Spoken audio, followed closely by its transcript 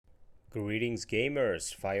Greetings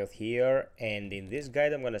gamers, FiOth here, and in this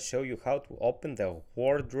guide I'm going to show you how to open the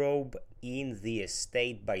wardrobe in the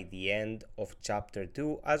estate by the end of chapter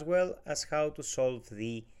 2, as well as how to solve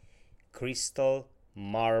the crystal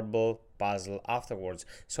marble puzzle afterwards.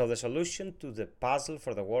 So the solution to the puzzle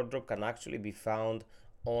for the wardrobe can actually be found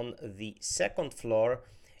on the second floor,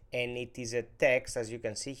 and it is a text, as you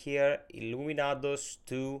can see here, Illuminados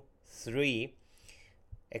 2:3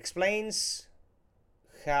 explains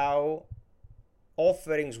how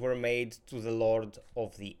offerings were made to the lord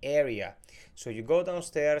of the area. So you go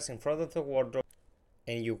downstairs in front of the wardrobe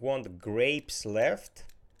and you want grapes left,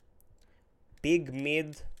 pig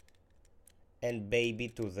mid, and baby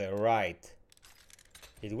to the right.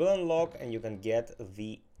 It will unlock and you can get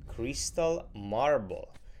the crystal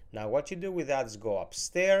marble. Now what you do with that is go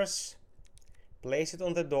upstairs, place it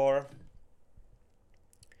on the door,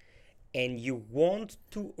 and you want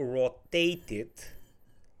to rotate it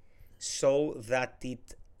so that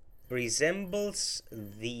it resembles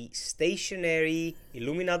the stationary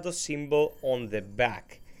Illuminados symbol on the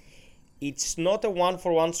back. It's not a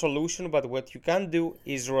one-for-one solution, but what you can do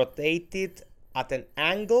is rotate it at an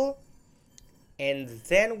angle, and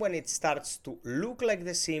then when it starts to look like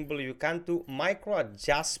the symbol, you can do micro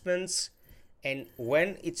adjustments, and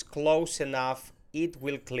when it's close enough, it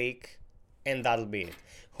will click, and that'll be it.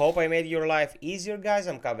 Hope I made your life easier, guys.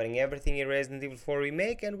 I'm covering everything in Resident Evil 4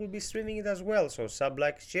 Remake and will be streaming it as well, so sub,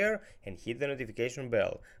 like, share, and hit the notification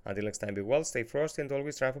bell. Until next time, be well, stay frosty, and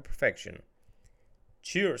always strive for perfection.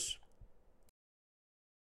 Cheers!